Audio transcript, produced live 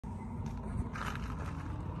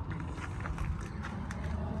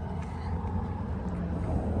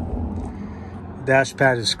Dash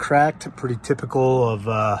pad is cracked, pretty typical of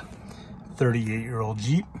a 38-year-old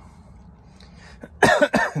Jeep.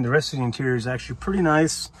 And the rest of the interior is actually pretty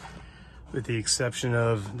nice, with the exception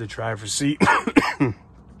of the driver's seat.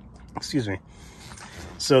 Excuse me.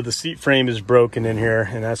 So the seat frame is broken in here,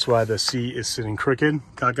 and that's why the seat is sitting crooked,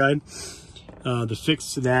 cockeyed. The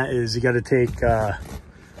fix to that is you got to take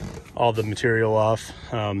all the material off.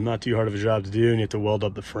 Not too hard of a job to do, and you have to weld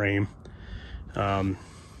up the frame.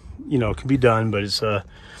 You know, it can be done, but it's a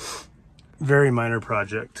very minor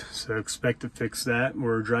project, so expect to fix that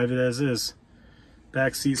or drive it as is.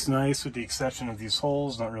 Back seat's nice with the exception of these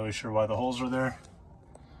holes. Not really sure why the holes are there.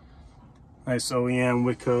 Nice OEM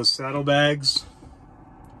Whitco saddlebags.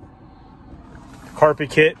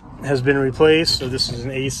 Carpet kit has been replaced, so this is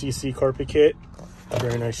an ACC carpet kit.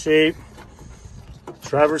 Very nice shape.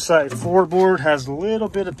 Driver's side floorboard has a little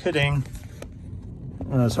bit of pitting.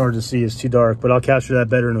 It's hard to see, it's too dark, but I'll capture that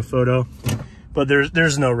better in a photo. But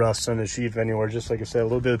there's no rust on the Jeep anywhere, just like I said, a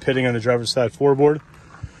little bit of pitting on the driver's side floorboard.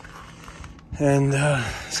 And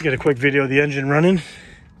let's get a quick video of the engine running.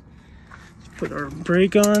 Let's put our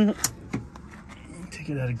brake on, take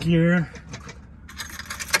it out of gear.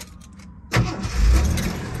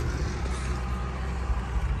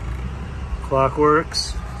 Clock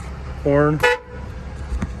works, horn,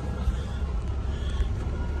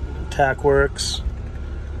 tack works,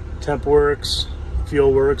 temp works,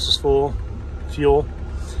 fuel works is full, fuel,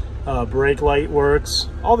 brake light works,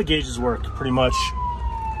 all the gauges work pretty much.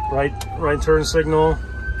 Right turn signal,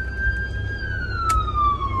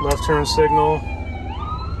 left turn signal.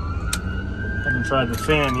 Haven't tried the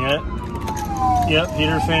fan yet. Yep,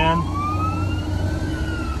 heater fan.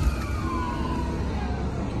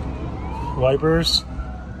 Wipers.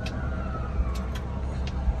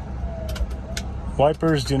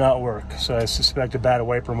 Wipers do not work, so I suspect a bad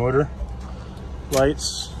wiper motor.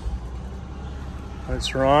 Lights.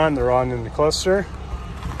 Lights are on. They're on in the cluster.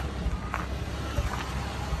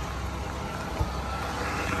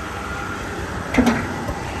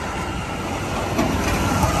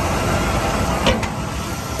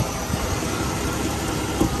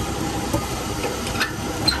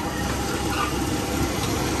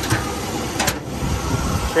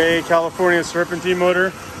 Okay, California serpentine motor.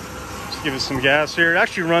 Just give it some gas here. It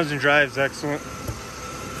actually runs and drives excellent.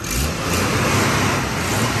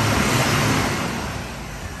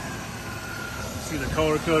 See the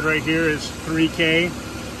color code right here is 3K.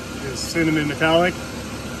 It's cinnamon metallic.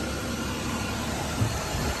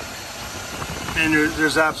 And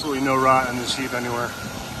there's absolutely no rot on this Jeep anywhere.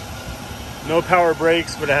 No power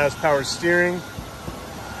brakes, but it has power steering.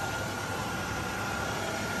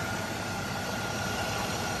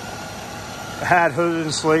 I had hood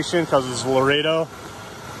insulation because it's Laredo.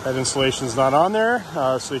 That insulation is not on there,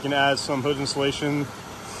 so you can add some hood insulation.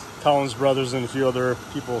 Collins Brothers and a few other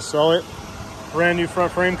people sell it. Brand new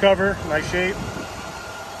front frame cover, nice shape.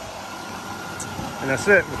 And that's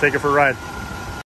it. We'll take it for a ride.